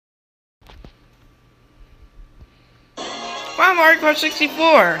Wow, Mario Kart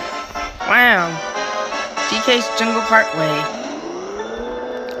 64. Wow. DK's Jungle Parkway.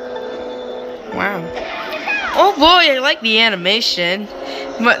 Wow. Oh boy, I like the animation.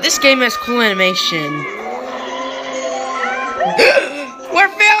 But this game has cool animation. We're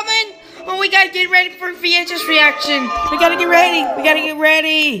filming! Oh, we gotta get ready for VHS reaction. We gotta get ready. We gotta get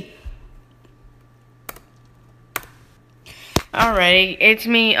ready. Alrighty, it's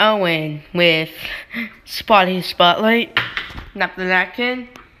me, Owen, with Spotty Spotlight, Napkin the Napkin,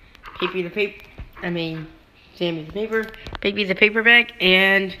 Sammy the Paper, Baby the Paper Bag,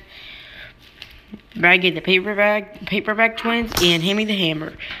 and Baggy the Paper Bag Twins, and Hammy the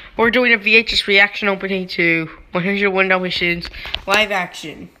Hammer. We're doing a VHS reaction opening to 101 Dalmatians live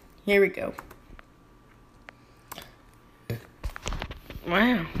action. Here we go.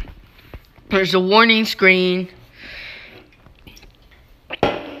 Wow. There's a warning screen.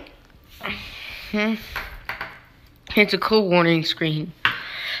 It's a cool warning screen.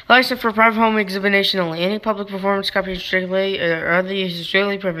 License for private home exhibition only. Any public performance, copyright strictly, or other use is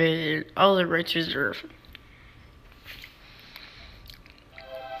strictly prohibited. All the rights reserved.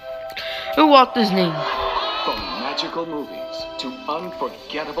 Who Walt Disney? From magical movies to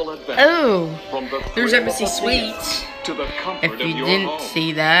unforgettable adventures. Oh, from the there's Embassy Suites. To the comfort If you of your didn't home.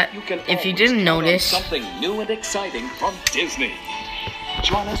 see that, if you didn't notice, something new and exciting from Disney.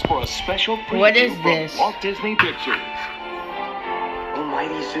 Join us for a special preview what is from this? Walt Disney Pictures.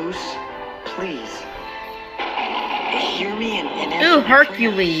 Almighty Zeus, please hear me and Ooh,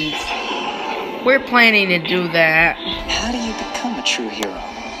 Hercules. We're planning to do that. How do you become a true hero?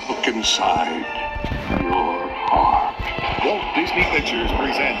 Look inside your heart. Walt Disney Pictures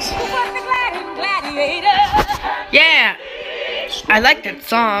presents Yeah, I like that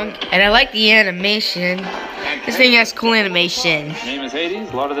song, and I like the animation. This thing has cool animation. His name is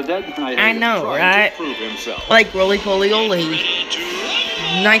Hades, Lord of the Dead. I know, right? prove himself. Like Roly Poly Oly.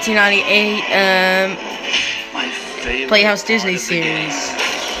 1998, My favorite. Playhouse Disney series.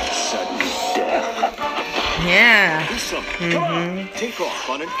 Sudden death. Yeah. This summer, come on, take off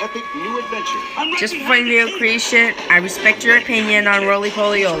on an epic new adventure. Just for video creation, I respect your opinion on Roly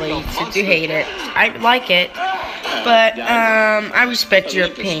Poly Oly, since you hate it. I like it, but, I respect your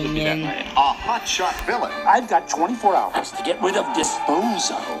opinion. A hotshot villain. I've got 24 hours to get rid of this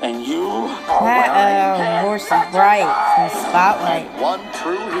bozo. And you are That, horse is bright from Spotlight. One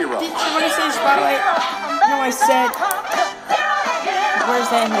true hero. Did somebody say Spotlight? No, I said, where's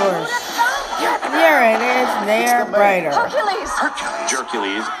that horse? There it is, they're brighter.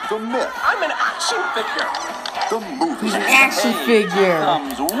 Hercules, the myth. I'm an action figure. The movie. He's an action figure.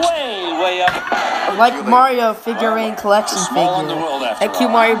 Comes way up. Like Mario figurine collection Small in the figure world after that Cute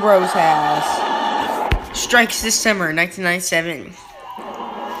all. Mario Bros. has. Strikes this summer, 1997.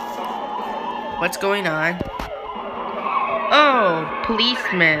 What's going on? Oh,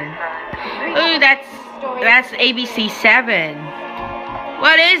 policeman. Ooh, that's ABC 7.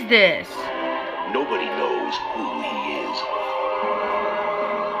 What is this? Nobody knows who he is.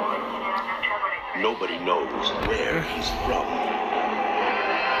 Nobody knows where he's from.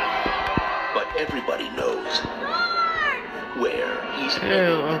 But everybody knows where he's headed.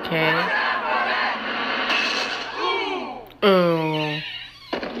 Oh, okay. Oh.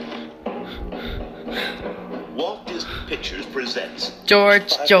 Walt Disney Pictures presents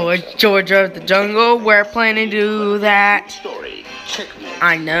George of the Jungle. We're planning to do that. story. Checkmate.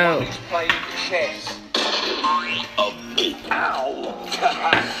 I know. Of ape. Ow!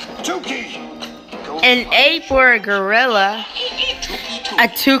 Tukey! An ape or a gorilla. A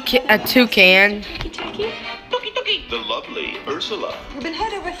toucan. The lovely Ursula. We've been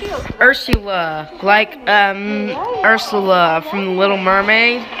head over heels. Ursula. Like, Ursula from The Little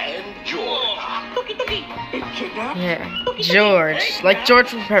Mermaid. And George. Yeah. George. Like George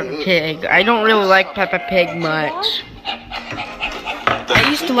from Peppa Pig. I don't really like Peppa Pig much. I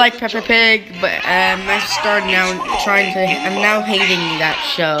used to like Peppa Pig, but I started now I'm now hating that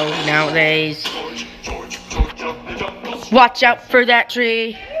show nowadays. Watch out for that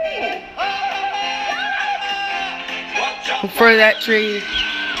tree. For that tree.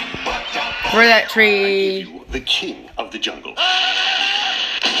 For that tree. The king of the jungle.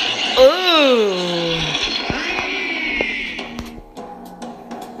 Ooh.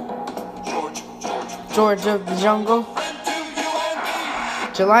 George of the Jungle.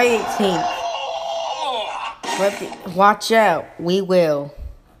 July 18th. Watch out. We will.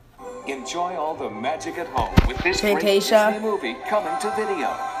 Enjoy all the magic at home with this great Fantasia. Disney movie coming to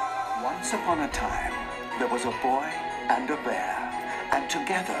video. Once upon a time, there was a boy and a bear. and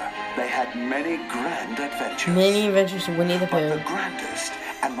together they had many grand adventures. Many adventures of Winnie the But the Pooh. grandest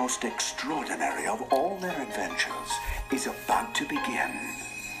and most extraordinary of all their adventures is about to begin.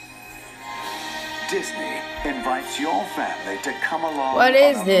 Disney invites your family to come along What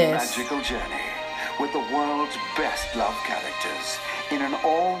is on a this? magical journey with the world's best loved characters in an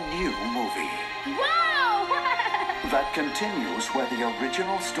all-new movie. Wow! That continues where the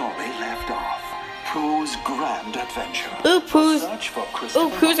original story left off. Pooh's Grand Adventure. Ooh, The Search for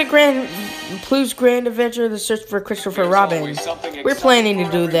Christopher Pooh's Grand Adventure, The Search for Christopher Robin. We're planning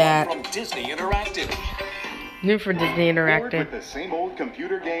to do that. From Disney Interactive. New for Disney Bored Interactive. with the same old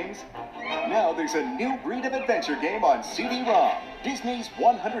computer games? Now there's a new breed of adventure game on CD-ROM. Disney's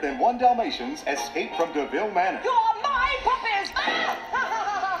 101 Dalmatians Escape from DeVille Manor. You're my puppies!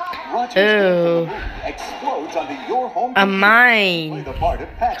 Roger's Ooh. game explodes onto your home A computer. mine Play the part of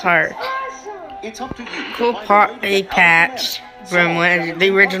Patches. cart. It's up to you to Cool find part, a way to a get out of the patch manor. from the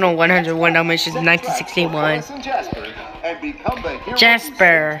original 101 Dalmatians Set 1961. tracks for Horace and Jasper and become the hero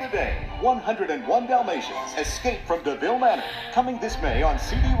Jasper. who saves the day. 101 Dalmatians Escape from DeVille Manor. Coming this May on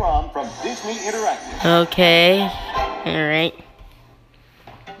CD-ROM from Disney Interactive. Okay. Alright.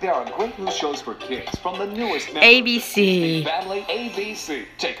 There are great new shows for kids from the newest member ABC. family, ABC.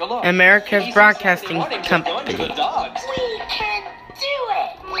 Take a look. America's Easy Broadcasting Saturday mornings are going to Company. the dogs. We can do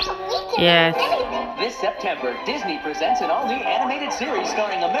it! We can Yes. do anything! This September, Disney presents an all-new animated series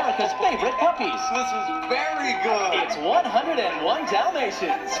starring America's favorite puppies. This is very good. It's 101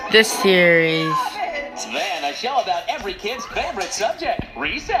 Dalmatians. This series. Then a show about every kid's favorite subject,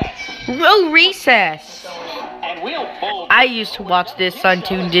 recess. Oh, Recess. And we'll pull... I used to watch this on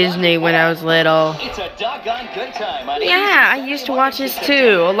Toon Disney when I was little. It's a doggone good time on Yeah, I used to watch this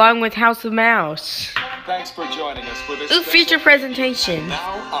too, along with House of Mouse. Thanks for joining us for this Ooh, special- feature presentation.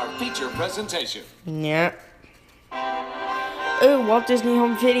 Now our feature presentation. Yeah. Ooh, Walt Disney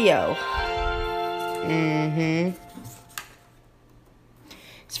Home Video.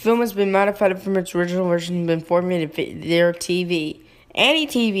 This film has been modified from its original version and been formatted to fit their TV. Any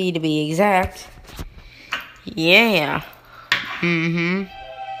TV to be exact. Yeah.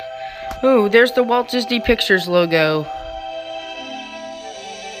 Ooh, there's the Walt Disney Pictures logo.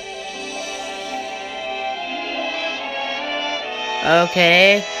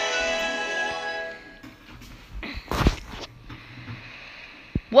 Okay.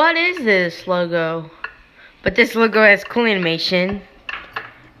 What is this logo? But this logo has cool animation.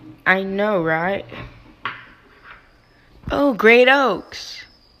 I know, right? Oh, Great Oaks.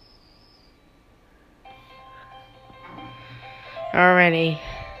 Alrighty.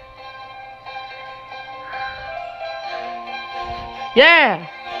 Yeah!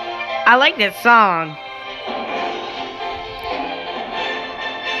 I like this song.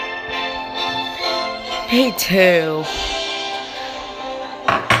 Me too.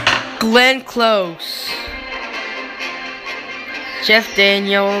 Glenn Close. Jeff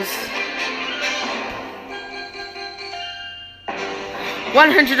Daniels.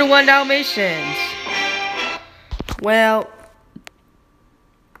 101 Dalmatians. Well,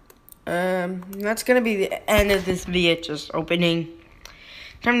 that's gonna be the end of this VHS opening.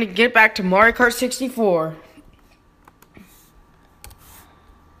 Time to get back to Mario Kart 64.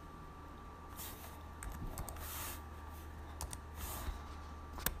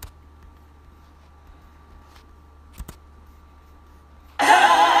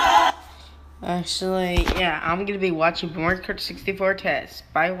 Actually, yeah, I'm gonna be watching Mario Kart 64 Test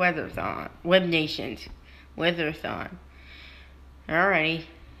by Web Nations, Weatherthon. Alrighty,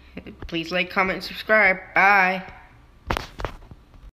 please like, comment, and subscribe. Bye.